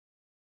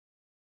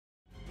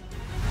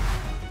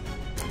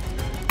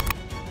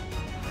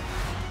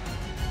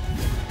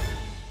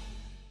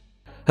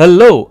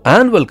Hello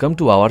and welcome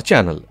to our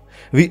channel.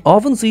 We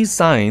often see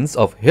signs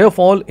of hair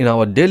fall in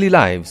our daily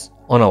lives,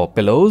 on our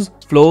pillows,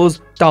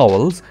 floors,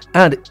 towels,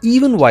 and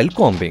even while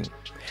combing.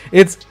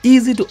 It's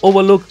easy to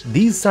overlook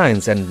these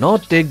signs and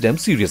not take them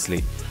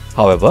seriously.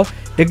 However,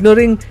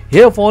 ignoring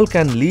hair fall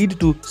can lead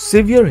to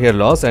severe hair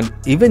loss and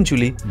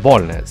eventually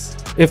baldness.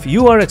 If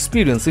you are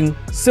experiencing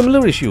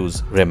similar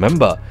issues,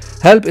 remember,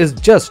 help is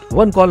just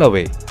one call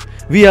away.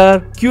 We are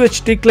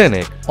QHT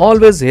Clinic,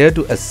 always here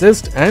to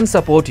assist and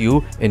support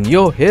you in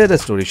your hair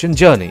restoration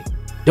journey.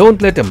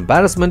 Don't let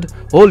embarrassment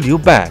hold you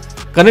back.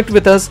 Connect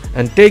with us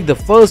and take the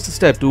first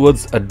step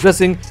towards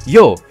addressing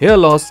your hair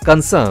loss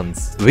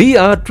concerns. We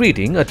are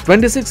treating a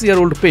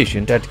 26-year-old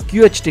patient at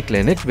QHT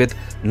Clinic with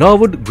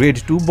Norwood Grade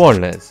 2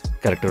 baldness,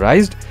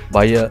 characterized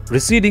by a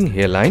receding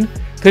hairline,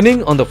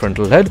 thinning on the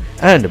frontal head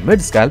and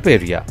mid-scalp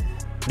area.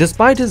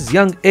 Despite his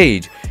young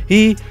age,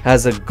 he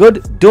has a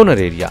good donor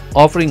area,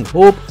 offering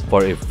hope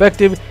for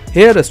effective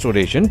hair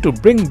restoration to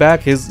bring back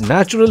his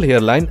natural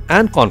hairline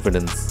and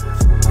confidence.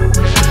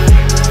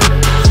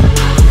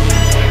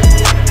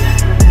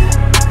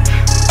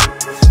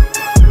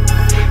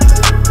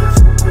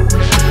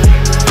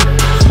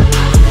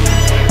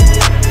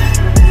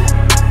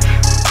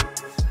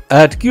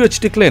 At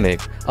QHT Clinic,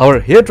 our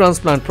hair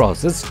transplant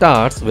process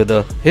starts with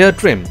a hair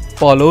trim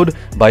followed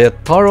by a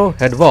thorough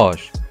head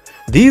wash.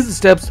 These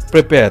steps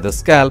prepare the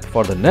scalp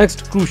for the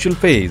next crucial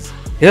phase,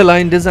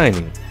 hairline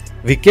designing.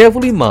 We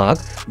carefully mark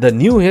the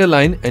new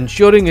hairline,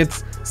 ensuring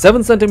it's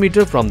 7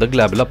 cm from the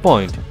glabella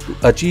point to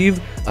achieve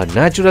a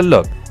natural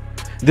look.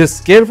 This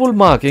careful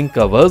marking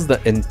covers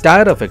the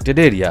entire affected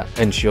area,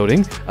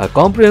 ensuring a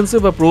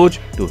comprehensive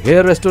approach to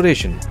hair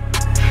restoration.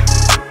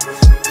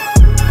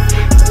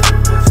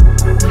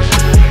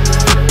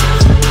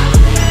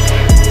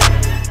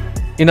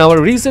 In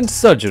our recent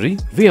surgery,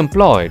 we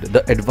employed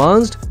the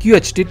advanced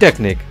QHT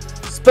technique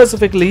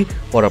specifically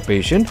for a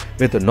patient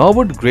with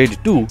Norwood Grade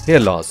 2 hair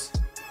loss.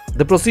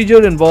 The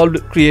procedure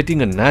involved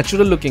creating a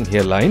natural-looking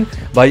hairline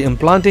by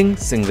implanting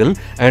single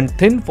and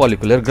thin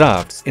follicular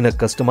grafts in a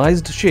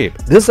customized shape.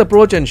 This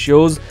approach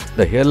ensures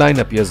the hairline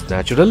appears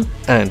natural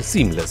and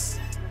seamless.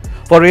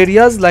 For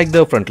areas like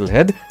the frontal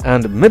head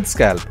and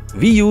mid-scalp,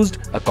 we used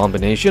a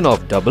combination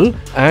of double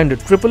and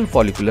triple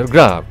follicular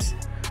grafts.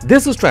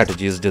 This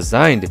strategy is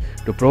designed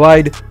to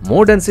provide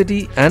more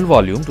density and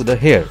volume to the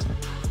hair.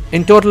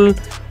 In total,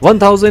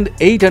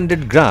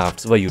 1,800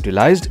 grafts were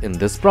utilized in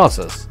this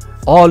process,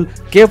 all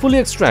carefully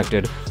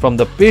extracted from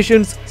the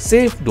patient's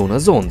safe donor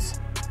zones.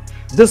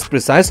 This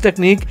precise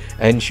technique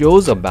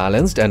ensures a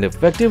balanced and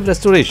effective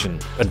restoration,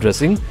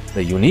 addressing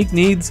the unique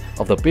needs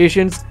of the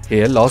patient's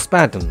hair loss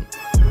pattern.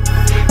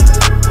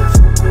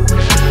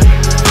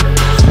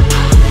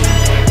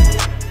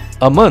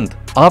 A month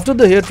after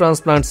the hair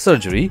transplant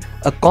surgery,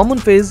 a common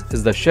phase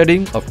is the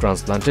shedding of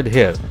transplanted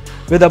hair,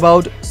 with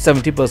about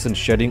 70%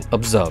 shedding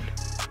observed.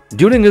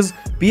 During his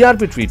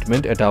PRP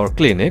treatment at our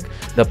clinic,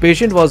 the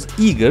patient was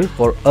eager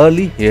for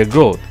early hair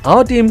growth.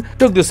 Our team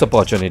took this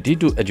opportunity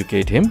to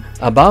educate him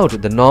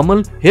about the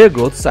normal hair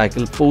growth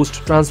cycle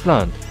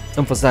post-transplant,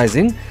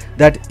 emphasizing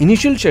that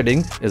initial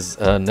shedding is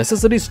a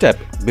necessary step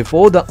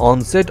before the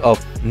onset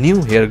of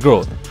new hair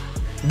growth.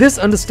 This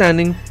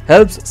understanding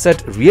helps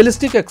set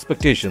realistic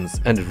expectations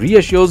and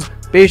reassures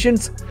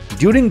patients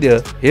during their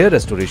hair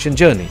restoration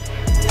journey.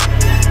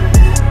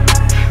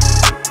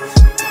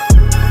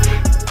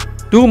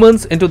 2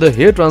 months into the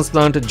hair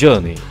transplant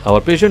journey, our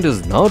patient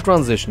is now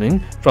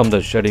transitioning from the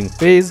shedding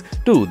phase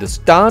to the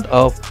start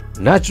of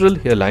natural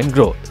hairline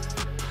growth.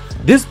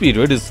 This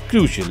period is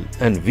crucial,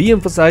 and we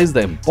emphasize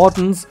the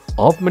importance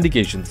of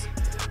medications,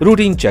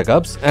 routine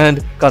checkups,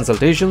 and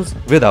consultations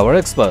with our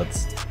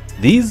experts.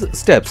 These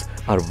steps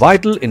are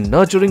vital in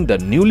nurturing the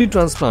newly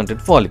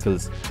transplanted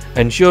follicles,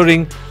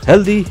 ensuring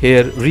healthy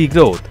hair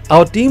regrowth.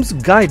 Our team's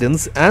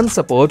guidance and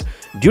support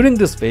during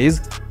this phase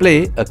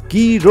play a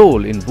key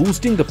role in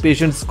boosting the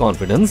patient's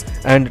confidence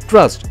and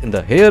trust in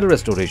the hair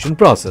restoration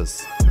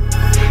process.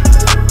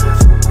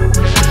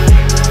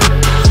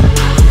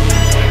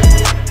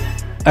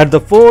 At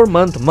the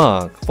 4-month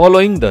mark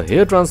following the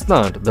hair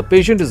transplant, the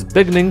patient is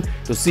beginning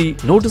to see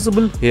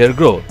noticeable hair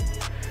growth.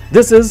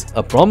 This is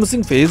a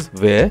promising phase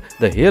where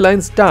the hairline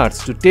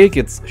starts to take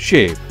its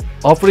shape,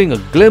 offering a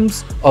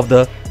glimpse of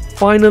the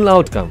final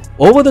outcome.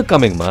 Over the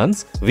coming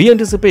months, we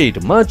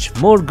anticipate much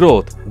more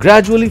growth,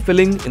 gradually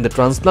filling in the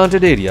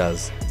transplanted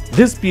areas.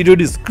 This period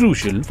is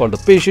crucial for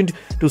the patient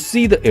to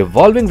see the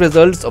evolving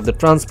results of the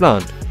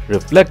transplant,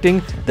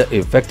 reflecting the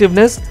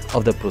effectiveness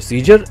of the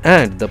procedure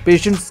and the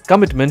patient's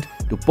commitment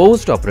to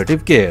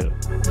post-operative care.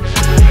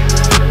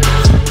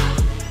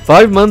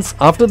 5 months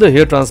after the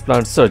hair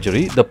transplant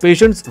surgery, the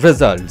patient's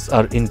results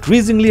are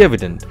increasingly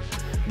evident.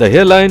 The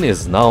hairline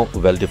is now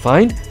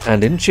well-defined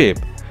and in shape,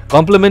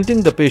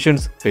 complementing the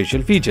patient's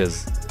facial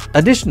features.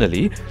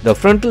 Additionally, the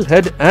frontal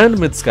head and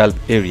mid-scalp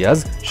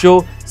areas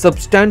show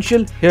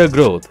substantial hair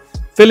growth,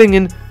 filling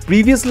in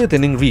previously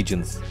thinning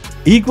regions.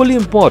 Equally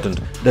important,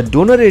 the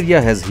donor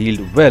area has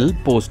healed well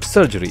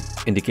post-surgery,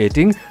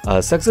 indicating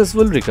a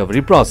successful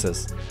recovery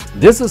process.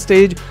 This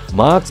stage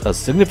marks a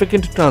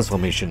significant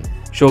transformation,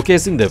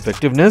 showcasing the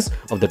effectiveness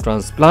of the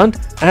transplant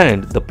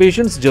and the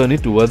patient's journey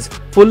towards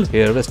full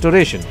hair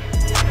restoration.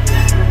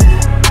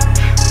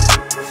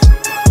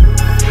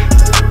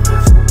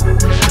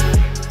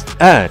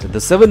 At the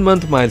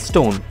 7-month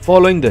milestone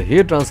following the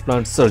hair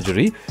transplant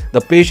surgery,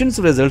 the patient's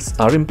results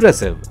are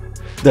impressive.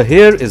 The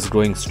hair is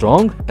growing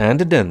strong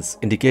and dense,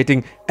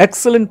 indicating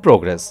excellent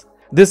progress.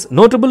 This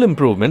notable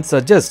improvement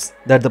suggests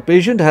that the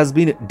patient has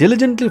been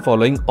diligently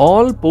following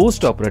all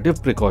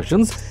post-operative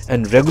precautions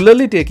and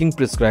regularly taking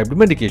prescribed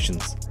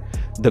medications.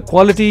 The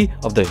quality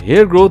of the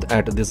hair growth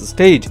at this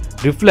stage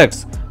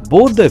reflects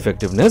both the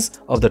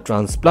effectiveness of the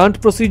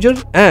transplant procedure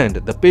and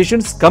the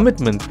patient's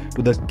commitment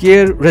to the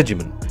care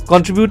regimen,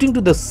 contributing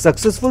to the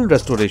successful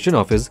restoration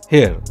of his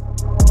hair.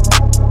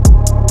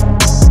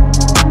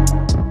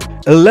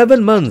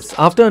 11 months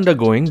after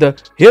undergoing the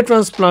hair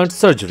transplant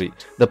surgery,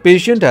 the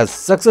patient has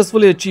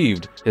successfully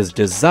achieved his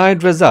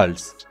desired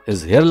results.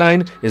 His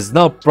hairline is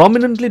now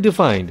prominently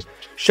defined,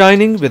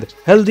 shining with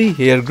healthy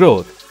hair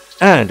growth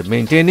and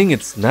maintaining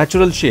its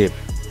natural shape.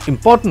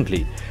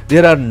 Importantly,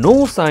 there are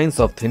no signs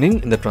of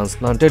thinning in the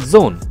transplanted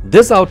zone.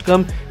 This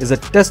outcome is a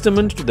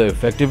testament to the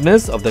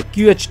effectiveness of the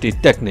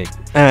QHT technique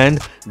and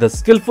the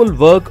skillful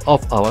work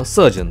of our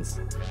surgeons.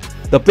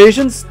 The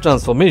patient's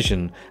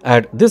transformation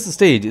at this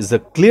stage is a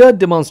clear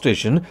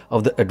demonstration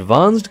of the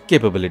advanced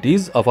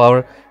capabilities of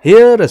our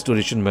hair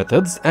restoration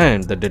methods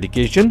and the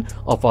dedication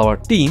of our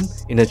team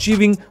in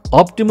achieving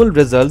optimal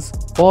results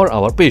for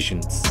our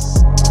patients.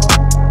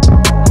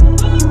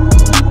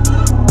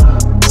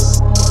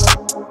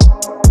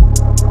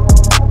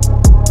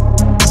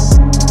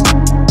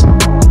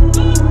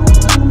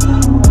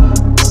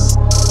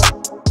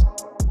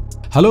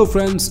 Hello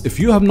friends, if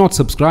you have not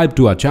subscribed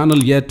to our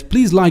channel yet,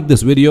 please like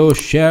this video,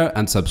 share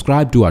and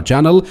subscribe to our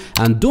channel,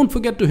 and don't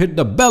forget to hit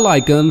the bell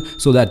icon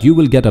so that you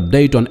will get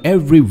update on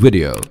every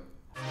video.